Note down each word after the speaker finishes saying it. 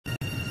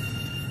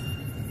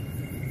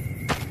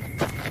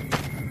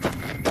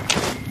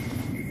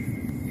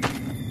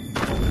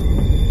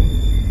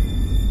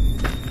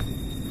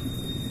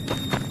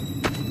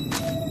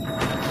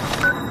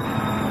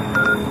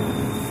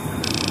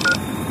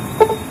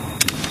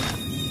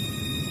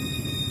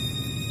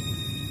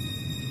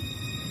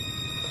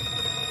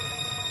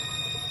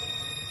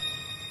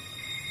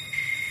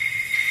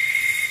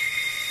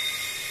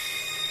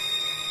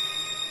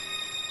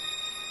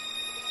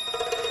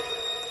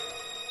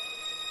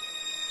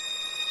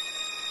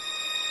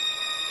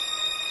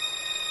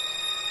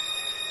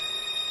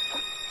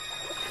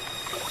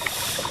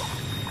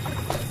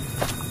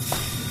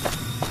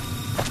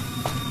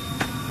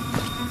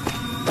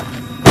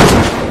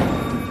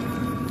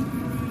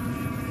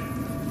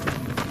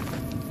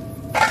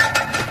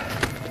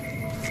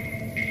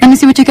me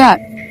see what you got.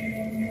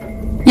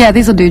 Yeah,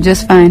 these'll do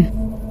just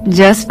fine.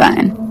 Just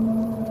fine.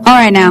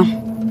 Alright now,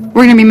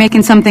 we're gonna be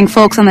making something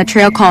folks on the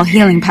trail call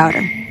healing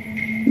powder.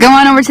 Go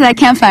on over to that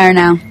campfire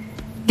now.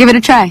 Give it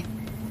a try.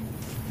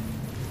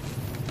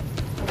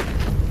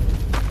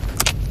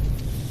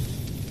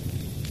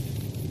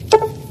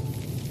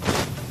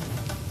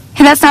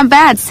 Hey, that's not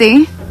bad,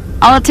 see?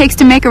 All it takes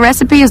to make a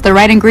recipe is the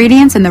right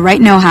ingredients and the right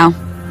know-how.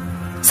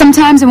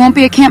 Sometimes it won't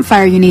be a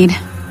campfire you need.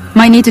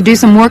 Might need to do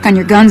some work on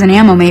your guns and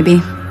ammo,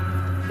 maybe.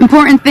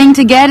 Important thing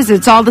to get is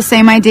it's all the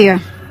same idea.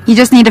 You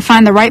just need to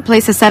find the right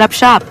place to set up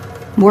shop.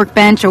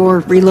 Workbench or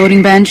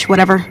reloading bench,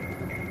 whatever.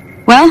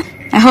 Well,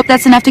 I hope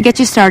that's enough to get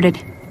you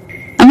started.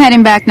 I'm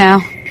heading back now.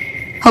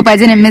 Hope I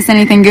didn't miss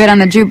anything good on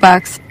the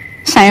jukebox.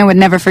 Cheyenne would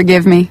never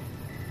forgive me.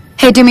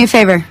 Hey, do me a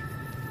favor.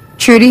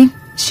 Trudy,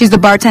 she's the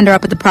bartender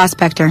up at the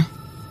Prospector.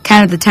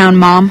 Kind of the town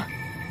mom.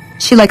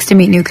 She likes to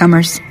meet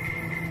newcomers.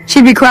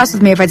 She'd be cross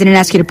with me if I didn't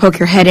ask you to poke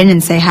your head in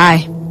and say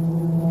hi.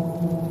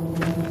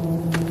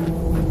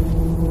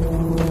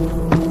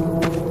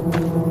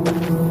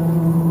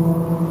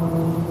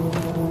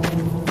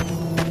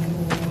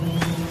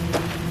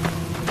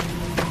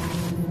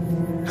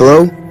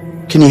 Hello?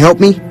 Can you help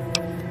me?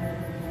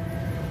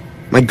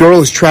 My girl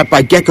is trapped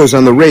by geckos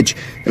on the ridge,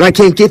 and I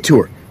can't get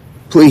to her.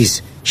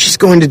 Please, she's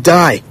going to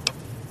die.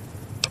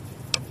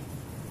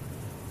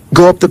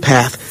 Go up the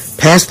path,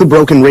 past the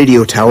broken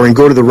radio tower, and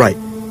go to the right.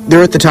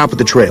 They're at the top of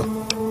the trail.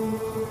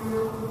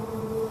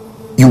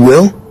 You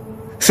will?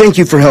 Thank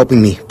you for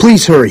helping me.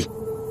 Please hurry.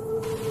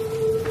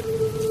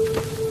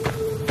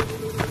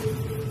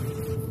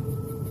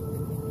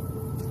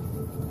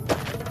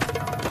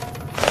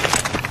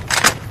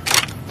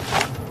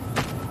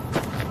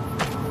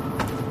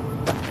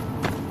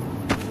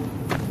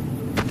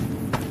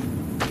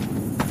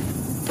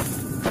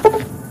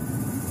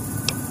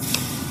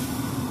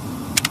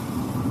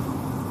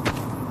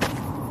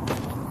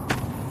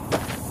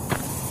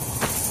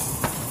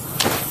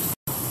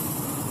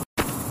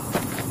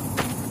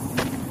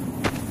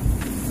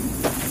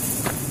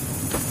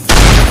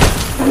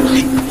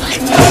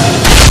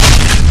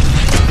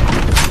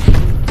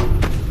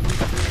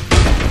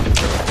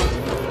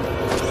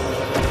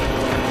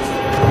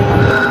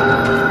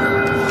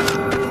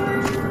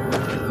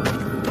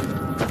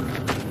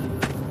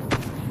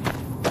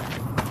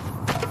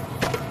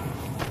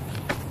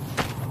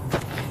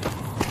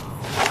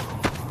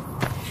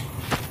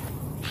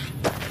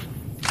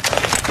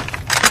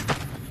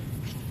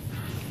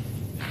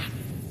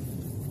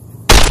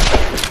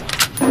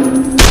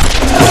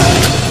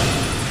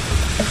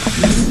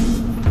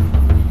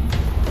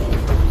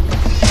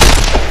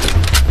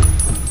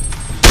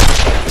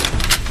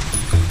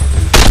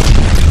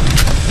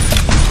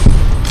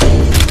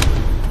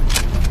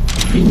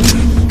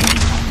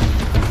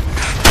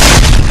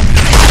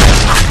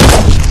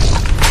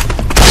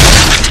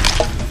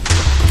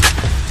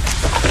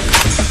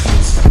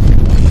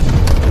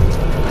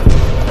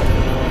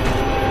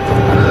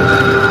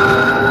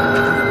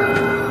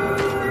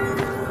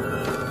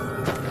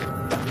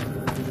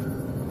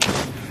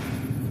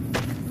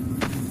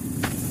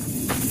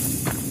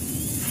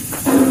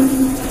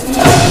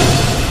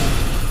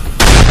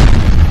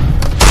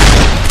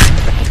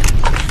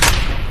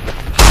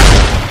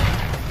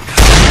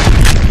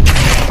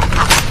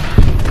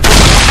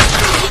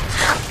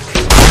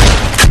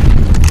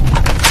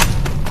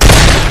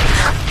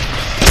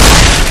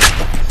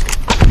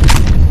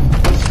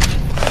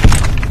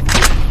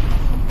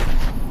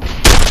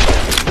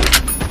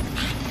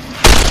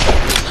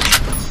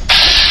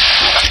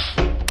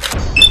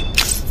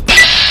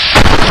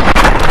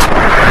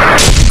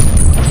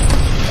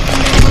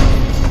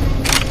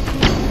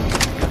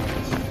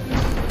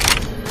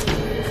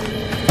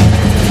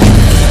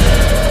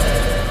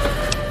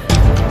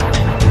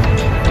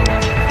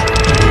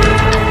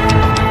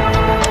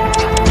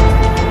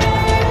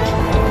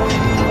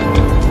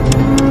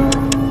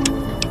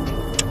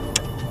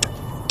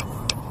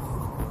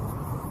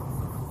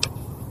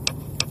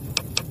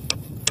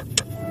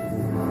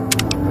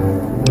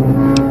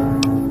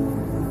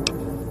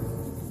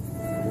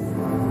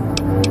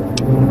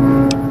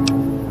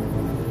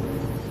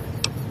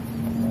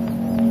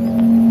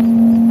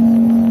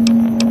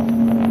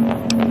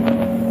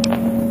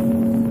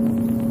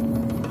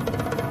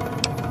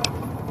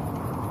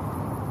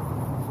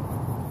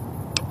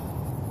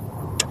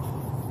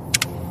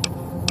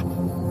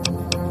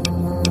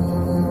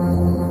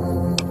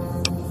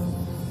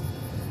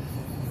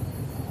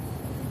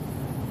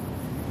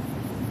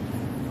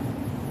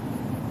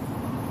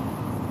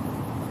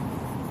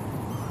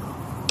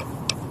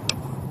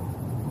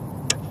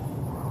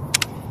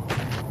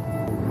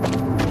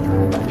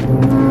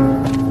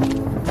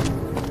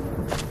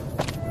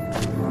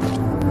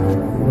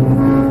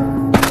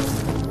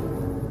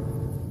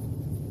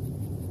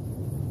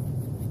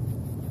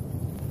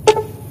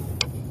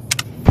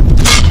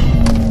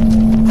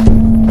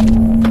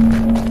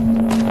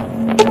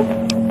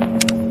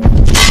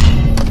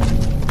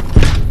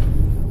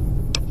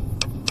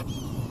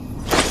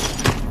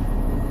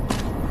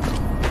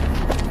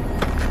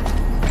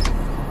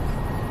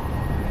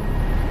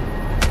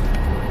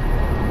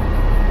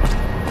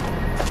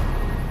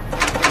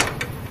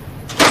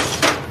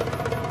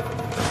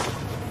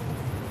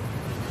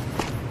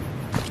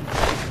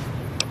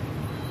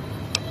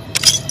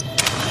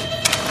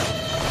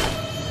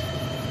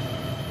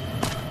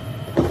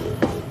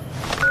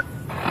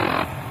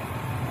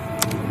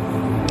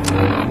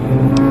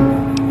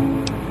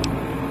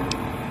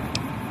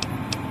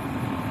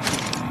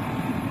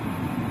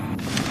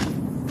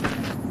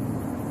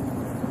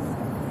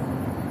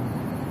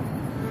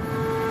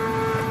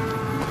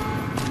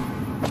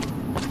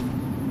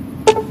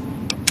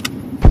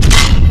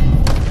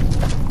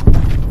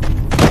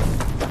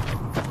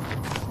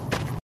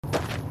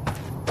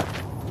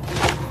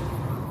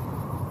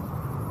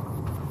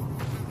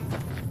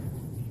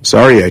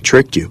 Sorry I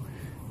tricked you,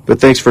 but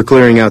thanks for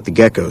clearing out the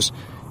geckos.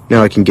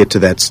 Now I can get to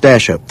that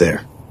stash up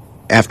there,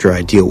 after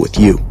I deal with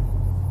you.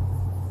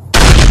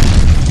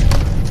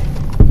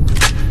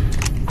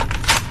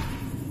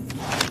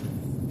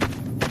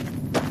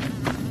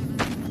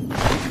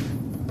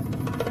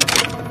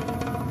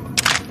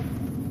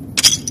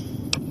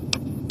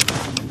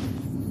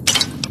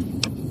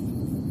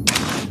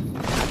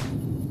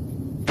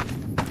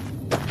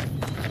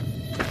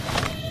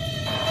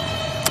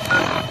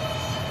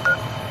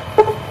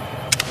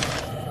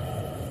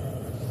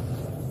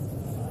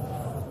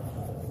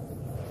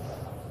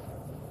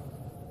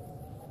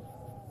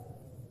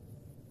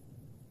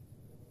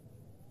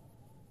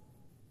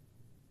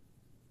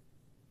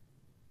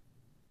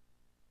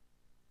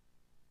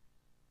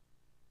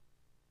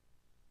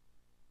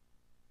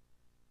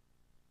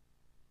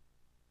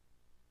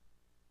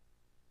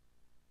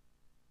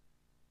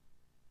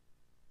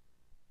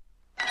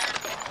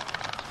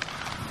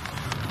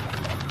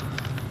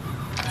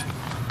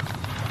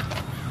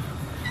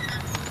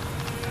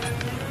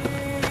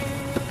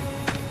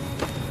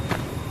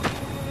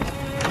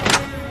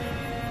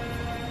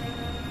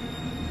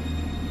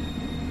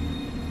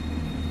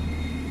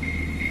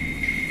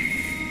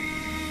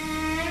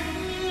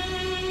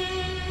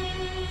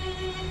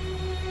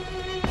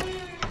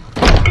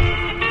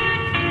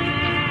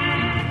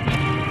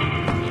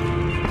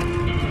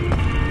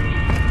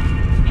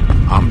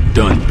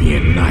 Done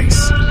being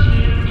nice.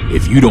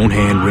 If you don't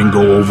hand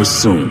Ringo over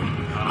soon,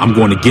 I'm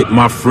going to get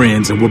my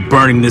friends and we're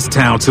burning this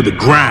town to the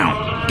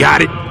ground.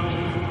 Got it?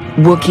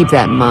 We'll keep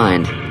that in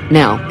mind.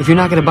 Now, if you're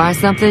not going to buy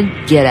something,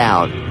 get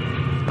out.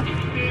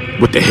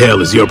 What the hell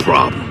is your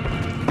problem?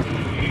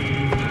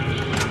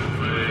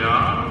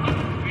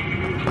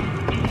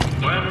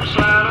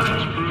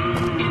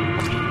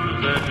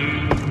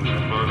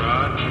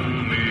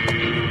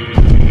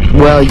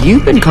 Well,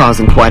 you've been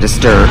causing quite a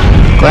stir.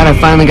 Glad I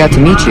finally got to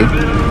meet you.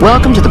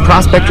 Welcome to the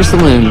Prospector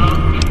Saloon.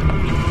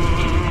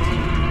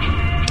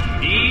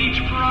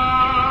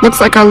 Looks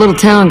like our little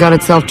town got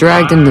itself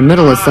dragged into the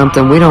middle of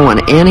something we don't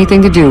want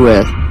anything to do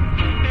with.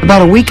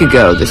 About a week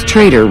ago, this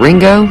traitor,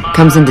 Ringo,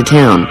 comes into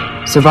town.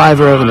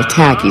 Survivor of an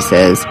attack, he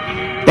says.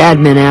 Bad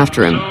men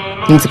after him.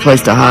 Needs a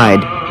place to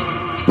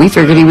hide. We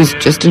figured he was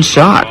just in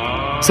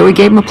shock, so we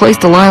gave him a place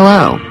to lie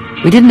low.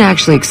 We didn't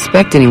actually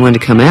expect anyone to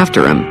come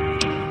after him.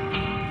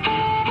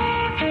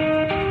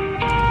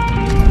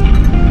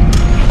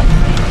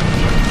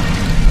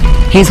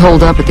 He's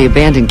holed up at the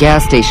abandoned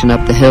gas station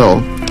up the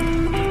hill.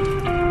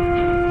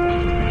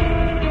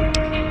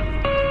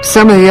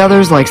 Some of the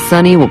others, like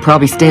Sonny, will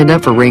probably stand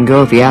up for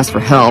Ringo if he asks for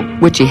help,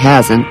 which he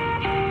hasn't.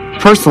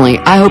 Personally,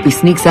 I hope he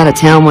sneaks out of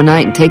town one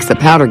night and takes the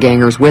powder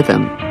gangers with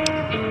him.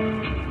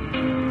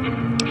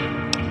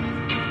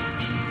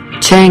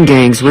 Chain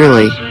gangs,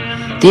 really.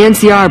 The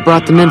NCR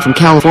brought them in from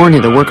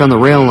California to work on the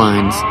rail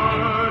lines.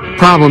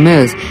 Problem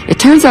is, it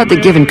turns out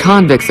that giving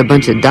convicts a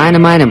bunch of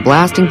dynamite and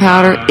blasting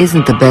powder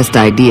isn't the best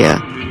idea.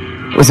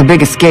 It was a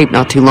big escape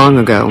not too long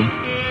ago.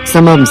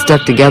 Some of them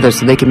stuck together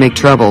so they could make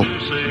trouble.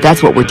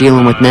 That's what we're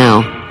dealing with now.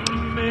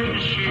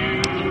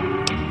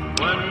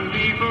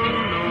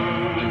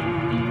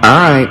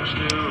 Alright.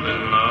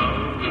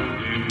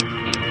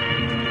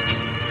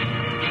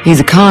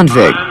 He's a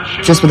convict,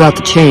 just without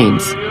the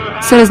chains.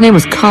 Said his name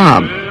was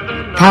Cobb.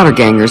 Powder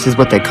gangers is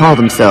what they call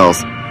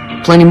themselves.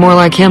 Plenty more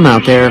like him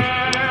out there.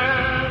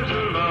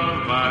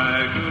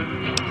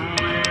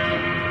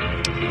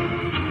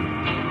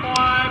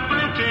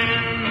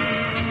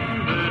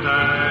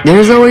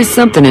 There's always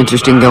something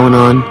interesting going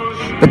on.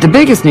 But the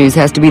biggest news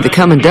has to be the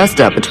come and dust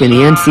up between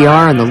the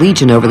NCR and the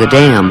Legion over the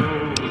dam.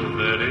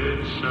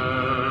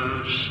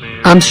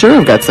 I'm sure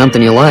I've got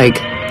something you like.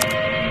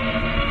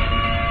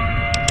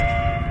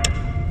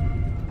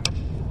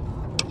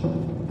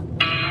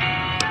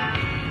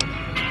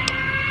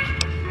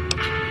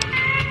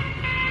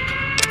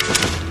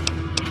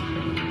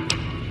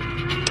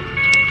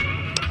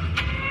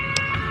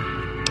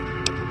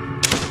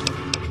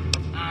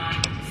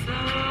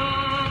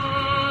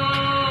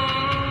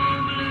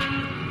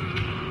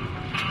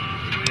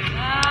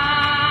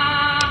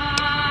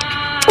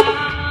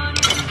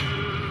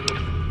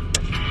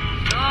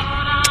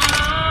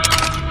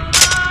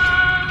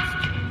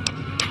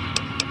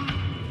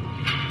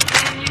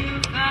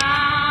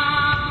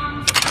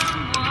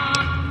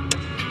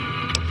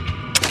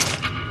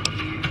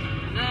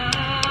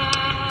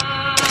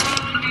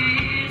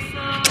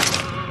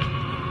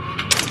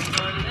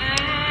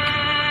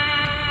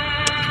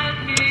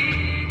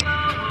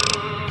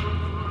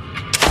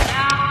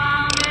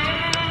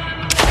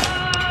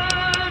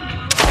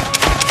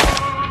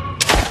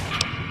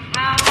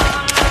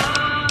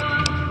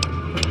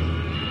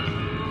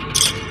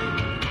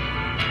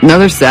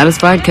 Another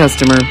satisfied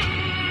customer.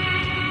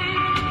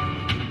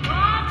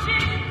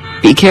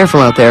 Be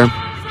careful out there.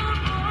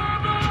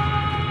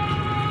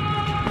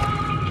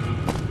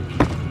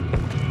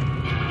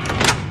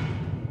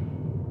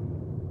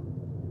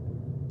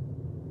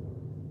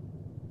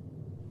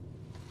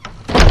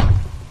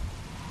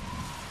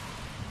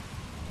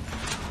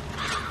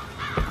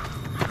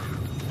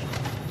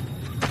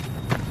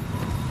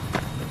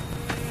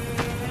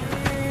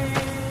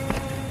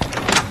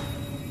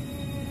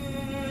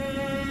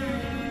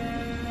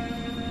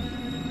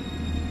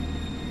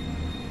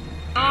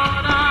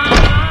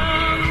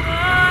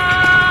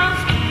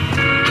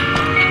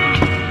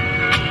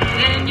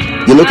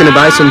 You looking to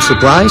buy some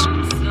supplies?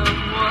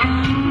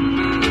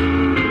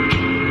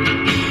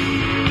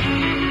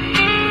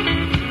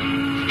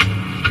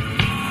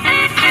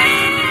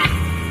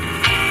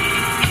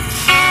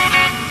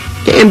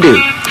 Can do.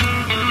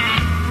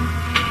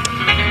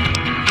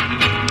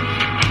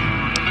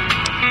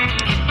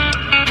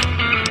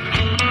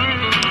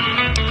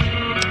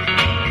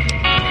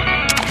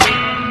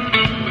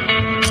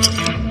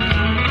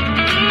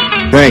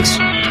 Thanks.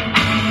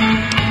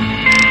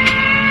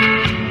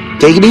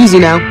 Take it easy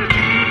now.